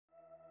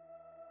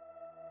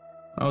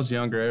When I was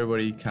younger,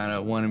 everybody kind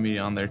of wanted me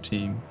on their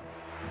team.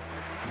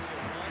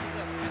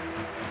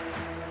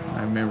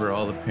 I remember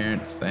all the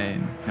parents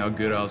saying how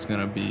good I was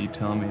going to be,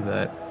 telling me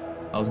that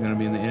I was going to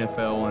be in the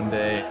NFL one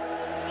day.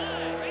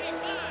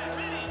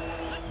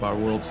 By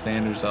world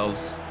standards, I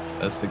was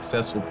a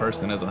successful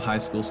person as a high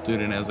school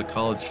student, as a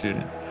college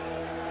student.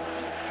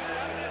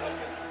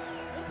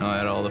 I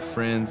had all the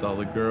friends, all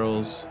the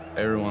girls,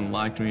 everyone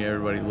liked me,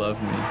 everybody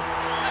loved me.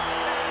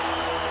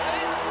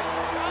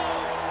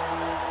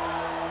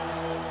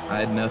 I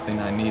had nothing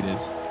I needed.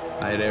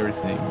 I had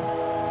everything.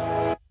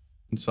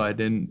 And so I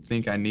didn't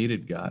think I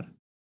needed God.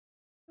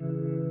 I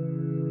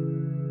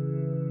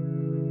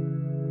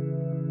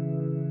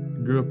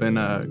grew up in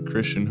a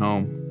Christian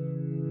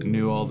home. I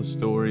knew all the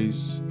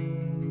stories,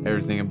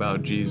 everything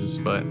about Jesus,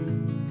 but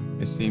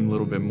it seemed a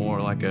little bit more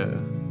like a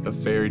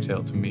fairy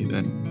tale to me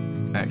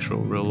than actual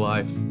real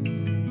life.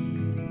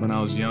 When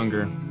I was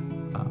younger,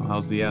 I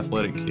was the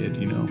athletic kid,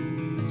 you know.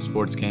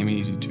 Sports came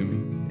easy to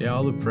me. Yeah,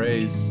 all the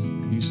praise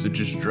used to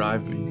just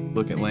drive me.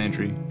 Look at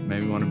Landry,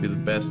 made me want to be the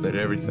best at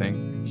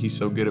everything. He's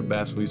so good at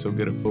basketball, he's so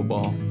good at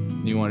football.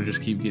 And you want to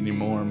just keep getting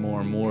more and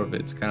more and more of it.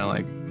 It's kind of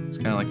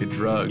like a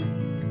drug.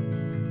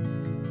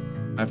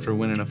 After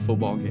winning a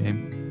football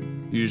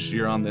game,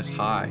 you're on this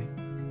high.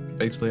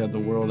 Basically had the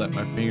world at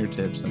my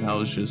fingertips, and I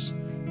was just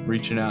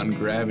reaching out and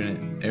grabbing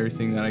it,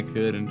 everything that I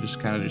could, and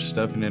just kind of just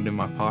stuffing it in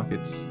my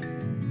pockets,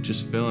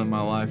 just filling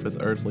my life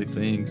with earthly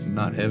things and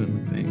not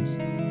heavenly things.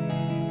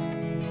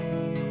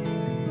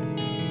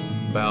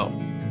 About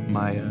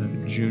my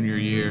junior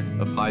year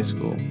of high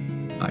school,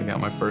 I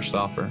got my first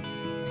offer.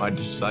 I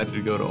decided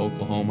to go to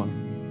Oklahoma.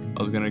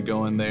 I was gonna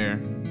go in there,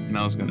 and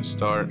I was gonna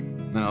start,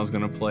 and I was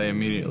gonna play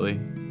immediately.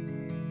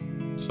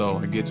 So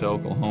I get to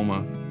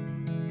Oklahoma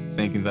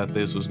thinking that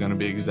this was gonna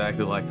be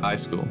exactly like high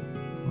school.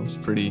 I was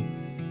pretty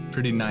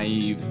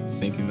naive,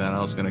 thinking that I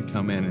was gonna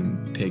come in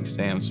and take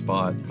Sam's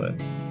spot, but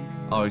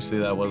obviously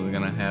that wasn't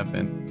gonna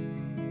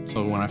happen.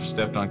 So when I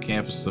stepped on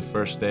campus the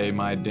first day,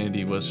 my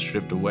identity was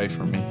stripped away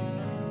from me.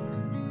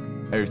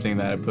 Everything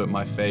that I put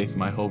my faith,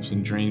 my hopes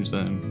and dreams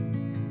in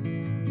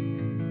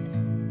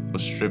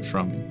was stripped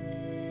from me.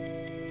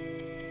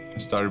 I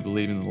started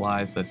believing the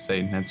lies that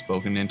Satan had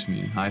spoken into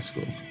me in high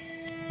school.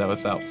 That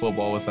without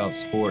football, without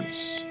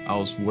sports, I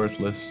was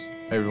worthless.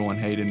 Everyone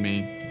hated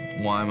me.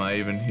 Why am I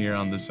even here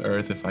on this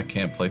earth if I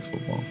can't play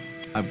football?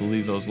 I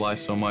believed those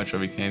lies so much I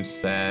became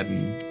sad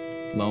and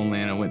lonely,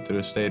 and I went through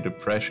a state of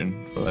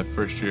depression for that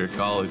first year of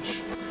college.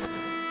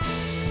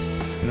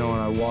 You know,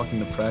 when I walk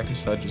into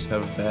practice, I just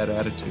have a bad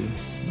attitude.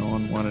 No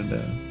one wanted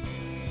to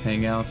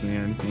hang out with me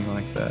or anything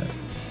like that.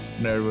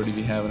 When everybody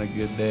be having a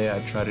good day,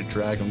 I'd try to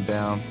drag them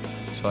down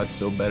so I'd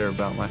feel better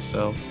about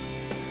myself.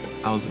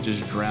 I was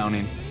just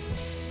drowning.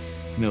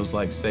 And it was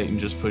like Satan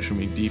just pushing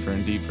me deeper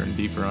and deeper and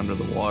deeper under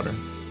the water.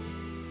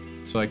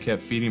 So I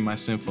kept feeding my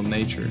sinful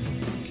nature,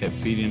 kept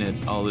feeding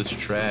it all this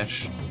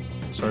trash.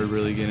 Started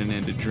really getting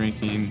into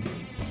drinking,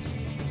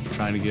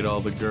 trying to get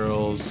all the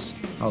girls.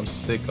 I was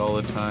sick all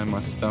the time, my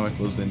stomach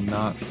was in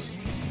knots.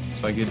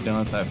 So I get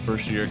done with that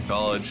first year of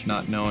college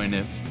not knowing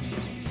if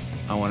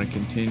I want to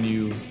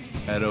continue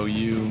at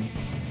OU.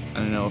 I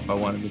didn't know if I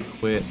wanted to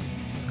quit.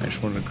 I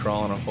just wanted to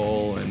crawl in a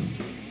hole and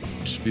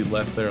just be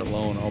left there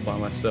alone all by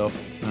myself.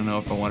 I don't know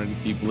if I wanted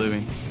to keep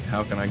living.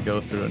 How can I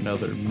go through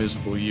another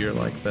miserable year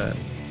like that?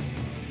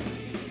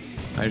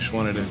 I just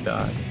wanted to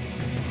die.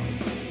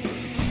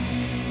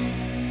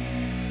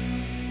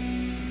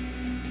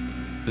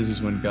 This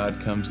is when God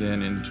comes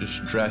in and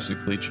just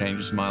drastically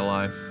changes my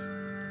life.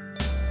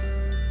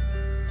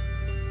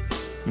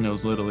 And it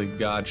was literally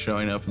God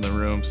showing up in the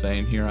room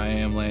saying, "Here I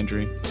am,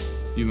 Landry.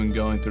 You've been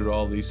going through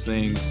all these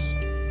things.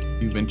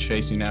 You've been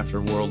chasing after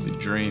worldly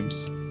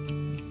dreams."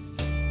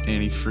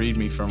 And he freed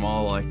me from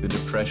all the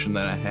depression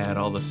that I had,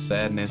 all the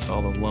sadness,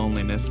 all the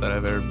loneliness that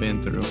I've ever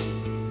been through.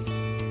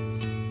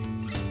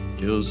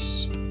 It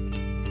was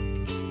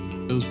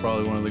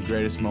probably one of the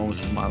greatest moments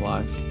of my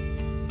life.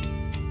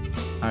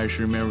 I just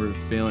remember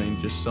feeling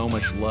just so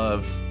much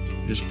love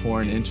just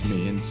pouring into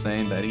me and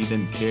saying that he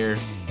didn't care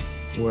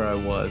where I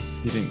was.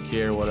 He didn't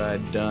care what I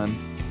had done.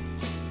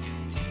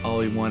 All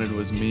he wanted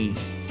was me.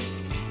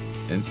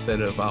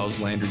 Instead of I was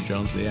Landry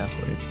Jones the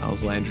athlete, I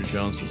was Landry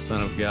Jones the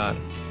Son of God.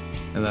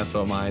 And that's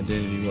what my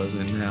identity was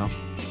in now.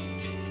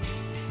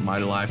 My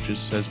life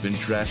just has been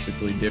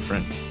drastically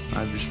different.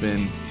 I've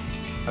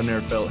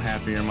never felt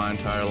happier in my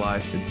entire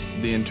life. It's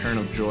the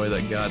internal joy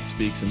that God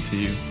speaks into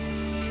you.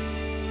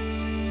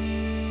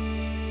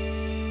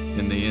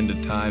 In the end of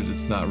times,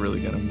 it's not really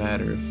going to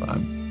matter if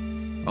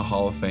I'm a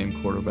Hall of Fame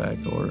quarterback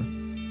or a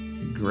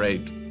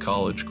great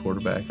college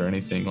quarterback or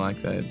anything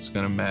like that. It's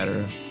going to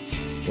matter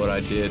what I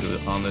did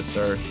on this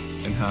earth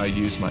and how I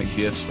used my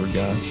gifts for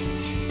God.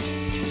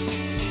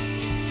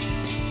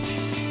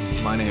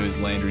 My name is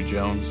Landry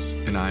Jones,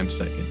 and I am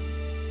second.